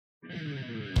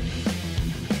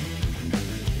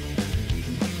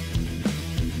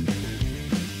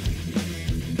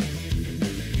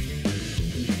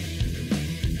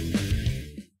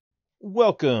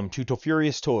Welcome to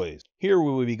Tofurious Toys. Here we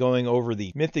will be going over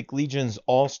the Mythic Legions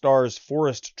All-Stars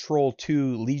Forrest Troll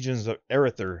 2 Legions of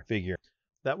Aether figure.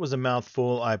 That was a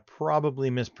mouthful. I probably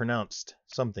mispronounced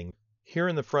something. Here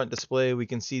in the front display we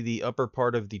can see the upper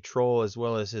part of the troll as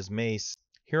well as his mace.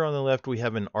 Here on the left we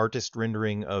have an artist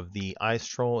rendering of the Ice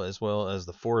Troll as well as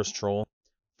the Forest Troll.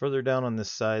 Further down on this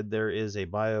side there is a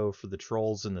bio for the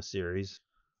trolls in the series.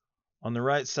 On the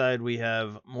right side we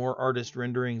have more artist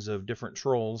renderings of different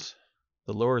trolls.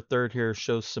 The lower third here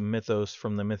shows some mythos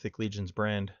from the Mythic Legions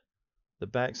brand. The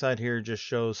back side here just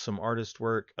shows some artist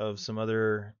work of some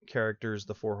other characters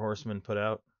the Four Horsemen put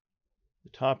out. The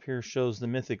top here shows the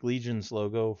Mythic Legions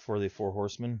logo for the Four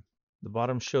Horsemen. The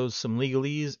bottom shows some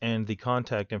legalese and the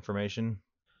contact information.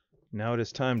 Now it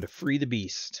is time to free the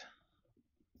beast.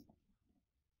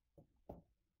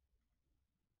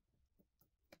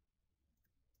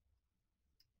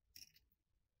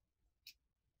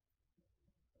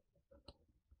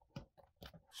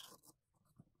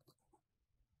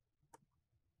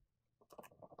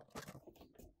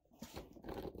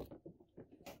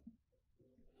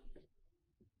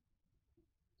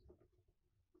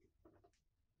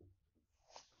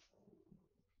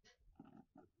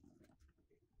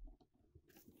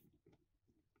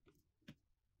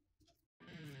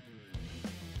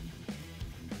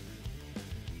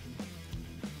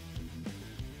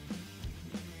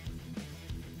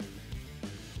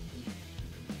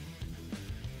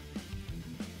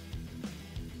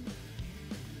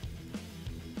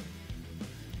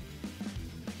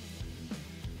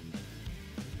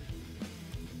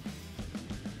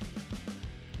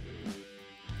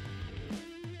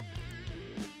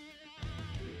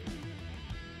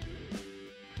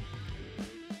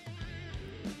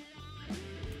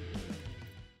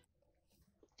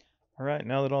 Alright,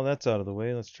 now that all that's out of the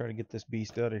way, let's try to get this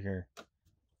beast out of here.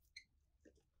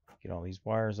 Get all these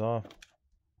wires off.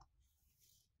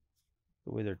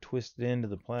 The way they're twisted into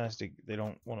the plastic, they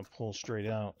don't want to pull straight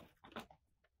out.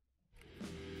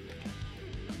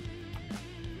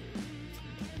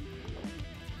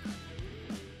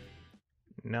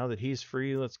 Now that he's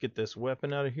free, let's get this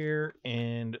weapon out of here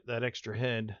and that extra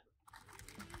head.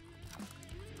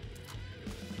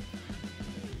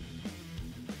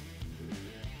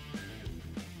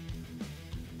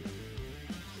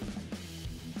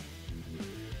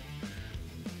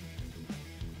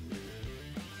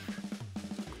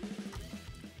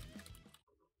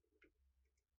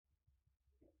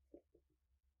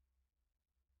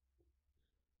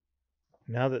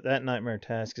 Now that that nightmare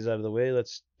task is out of the way,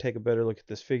 let's take a better look at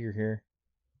this figure here.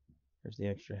 There's the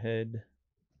extra head.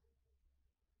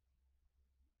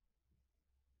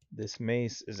 This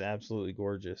mace is absolutely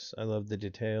gorgeous. I love the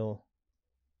detail.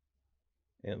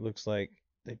 It looks like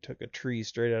they took a tree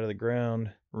straight out of the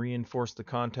ground, reinforced the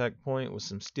contact point with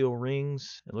some steel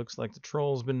rings. It looks like the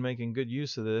troll's been making good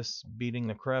use of this, beating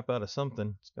the crap out of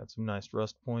something. It's got some nice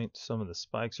rust points. Some of the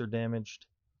spikes are damaged.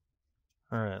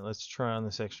 Alright, let's try on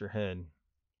this extra head.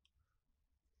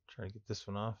 Try to get this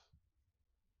one off.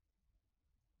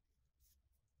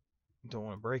 Don't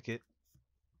want to break it.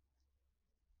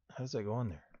 How does that go on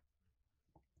there?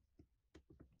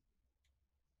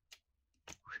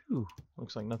 Whew,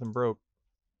 looks like nothing broke.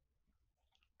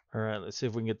 Alright, let's see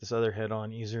if we can get this other head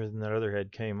on easier than that other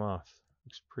head came off.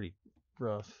 Looks pretty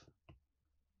rough.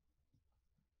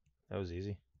 That was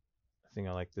easy. I think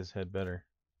I like this head better.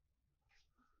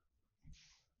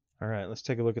 Alright, let's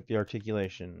take a look at the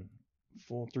articulation.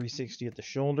 Full 360 at the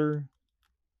shoulder.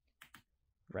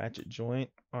 Ratchet joint.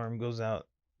 Arm goes out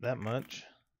that much.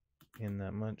 In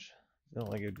that much. Felt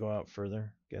like it would go out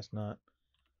further. Guess not.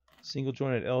 Single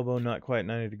jointed elbow, not quite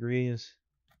 90 degrees.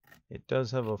 It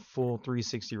does have a full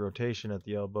 360 rotation at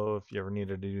the elbow if you ever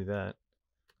needed to do that.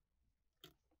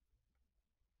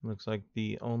 Looks like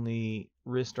the only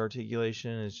wrist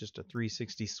articulation is just a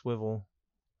 360 swivel.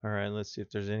 Alright, let's see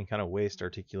if there's any kind of waist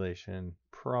articulation.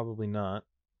 Probably not.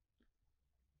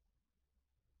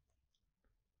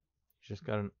 Just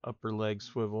got an upper leg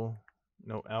swivel,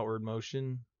 no outward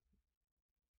motion.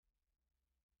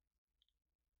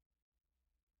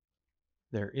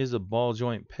 There is a ball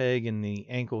joint peg in the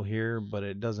ankle here, but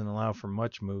it doesn't allow for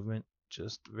much movement,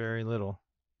 just very little.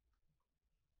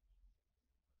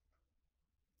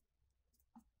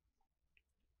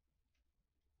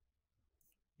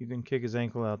 You can kick his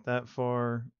ankle out that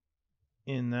far,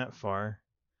 in that far.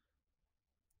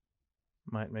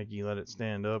 Might make you let it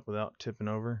stand up without tipping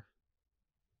over.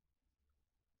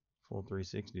 Full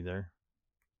 360 there.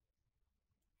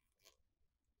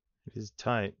 It is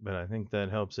tight, but I think that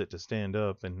helps it to stand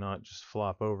up and not just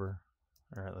flop over.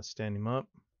 All right, let's stand him up.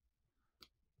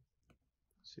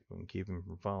 See if we can keep him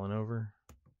from falling over.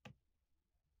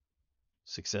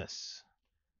 Success.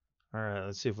 All right,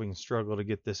 let's see if we can struggle to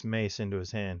get this mace into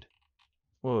his hand.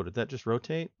 Whoa, did that just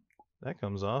rotate? That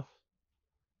comes off.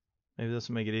 Maybe this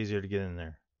will make it easier to get in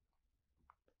there.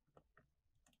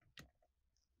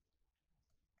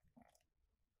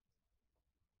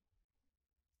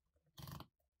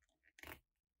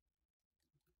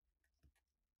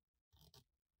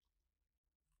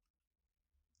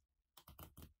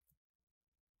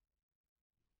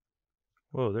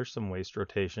 Whoa, there's some waist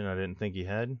rotation I didn't think he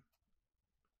had.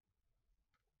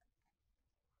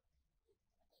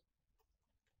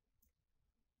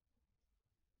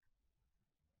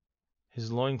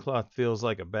 His loincloth feels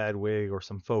like a bad wig or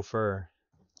some faux fur.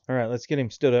 All right, let's get him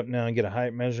stood up now and get a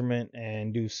height measurement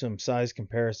and do some size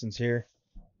comparisons here.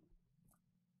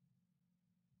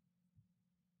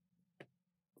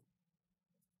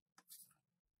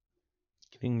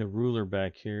 Getting the ruler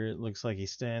back here, it looks like he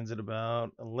stands at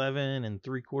about 11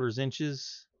 3/4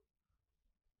 inches.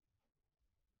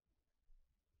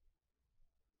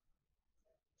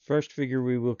 First figure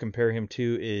we will compare him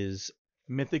to is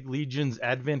Mythic Legions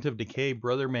Advent of Decay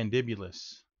Brother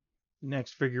Mandibulus.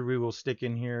 Next figure we will stick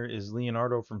in here is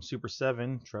Leonardo from Super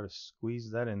 7. Try to squeeze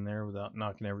that in there without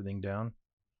knocking everything down.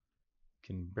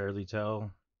 Can barely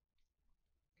tell.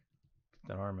 Get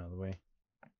that arm out of the way.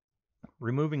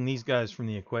 Removing these guys from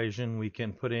the equation, we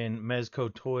can put in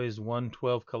Mezco Toys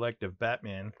 112 Collective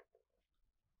Batman.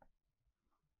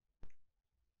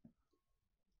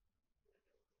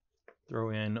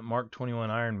 Throw in Mark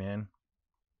 21 Iron Man.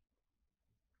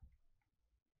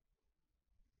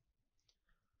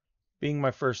 Being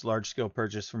my first large-scale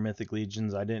purchase for Mythic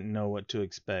Legions, I didn't know what to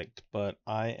expect, but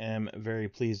I am very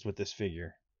pleased with this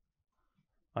figure.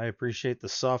 I appreciate the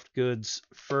soft goods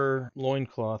fur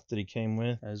loincloth that he came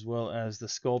with, as well as the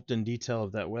sculpt and detail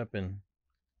of that weapon.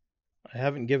 I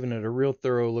haven't given it a real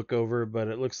thorough look over, but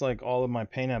it looks like all of my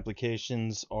paint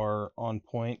applications are on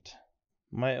point.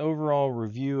 My overall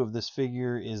review of this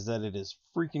figure is that it is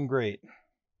freaking great.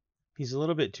 He's a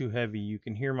little bit too heavy. You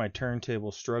can hear my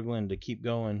turntable struggling to keep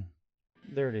going.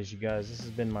 There it is, you guys. This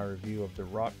has been my review of the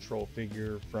rock troll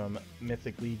figure from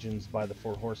Mythic Legions by the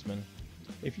Four Horsemen.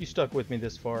 If you stuck with me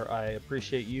this far, I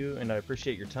appreciate you and I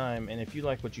appreciate your time. And if you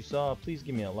like what you saw, please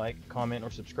give me a like, comment, or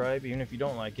subscribe. Even if you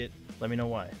don't like it, let me know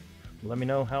why. Let me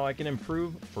know how I can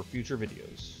improve for future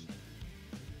videos.